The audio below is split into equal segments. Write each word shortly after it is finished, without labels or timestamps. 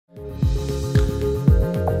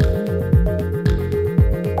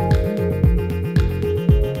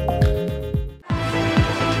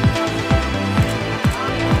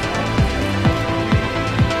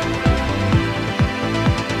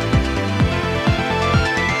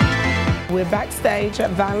we're backstage at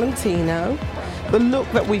Valentino. The look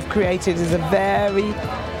that we've created is a very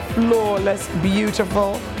flawless,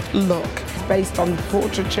 beautiful look based on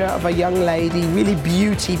portraiture of a young lady, really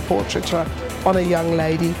beauty portraiture on a young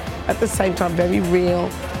lady, at the same time very real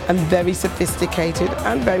and very sophisticated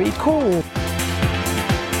and very cool.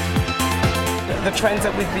 The trends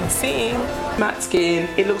that we've been seeing, matte skin,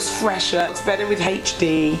 it looks fresher, it's better with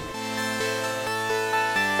HD.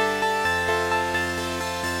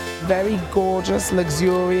 Very gorgeous,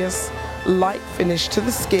 luxurious, light finish to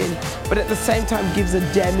the skin, but at the same time gives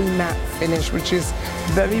a demi-matte finish, which is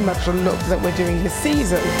very much a look that we're doing this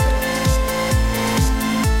season.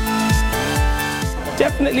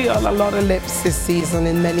 Definitely on a lot of lips this season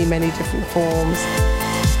in many, many different forms.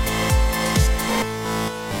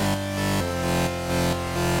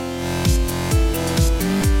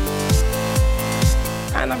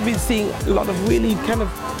 And I've been seeing a lot of really kind of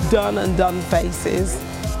done faces,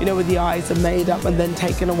 you know, where the eyes are made up and then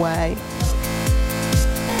taken away.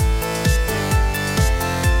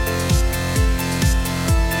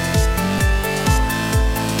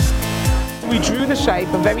 We drew the shape,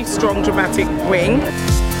 a very strong dramatic wing.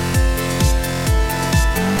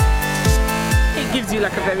 It gives you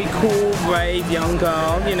like a very cool, brave young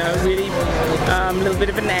girl, you know, really a little bit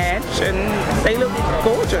of an edge, and they look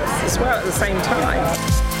gorgeous as well at the same time.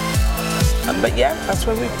 But yeah, that's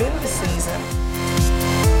where we've been this season.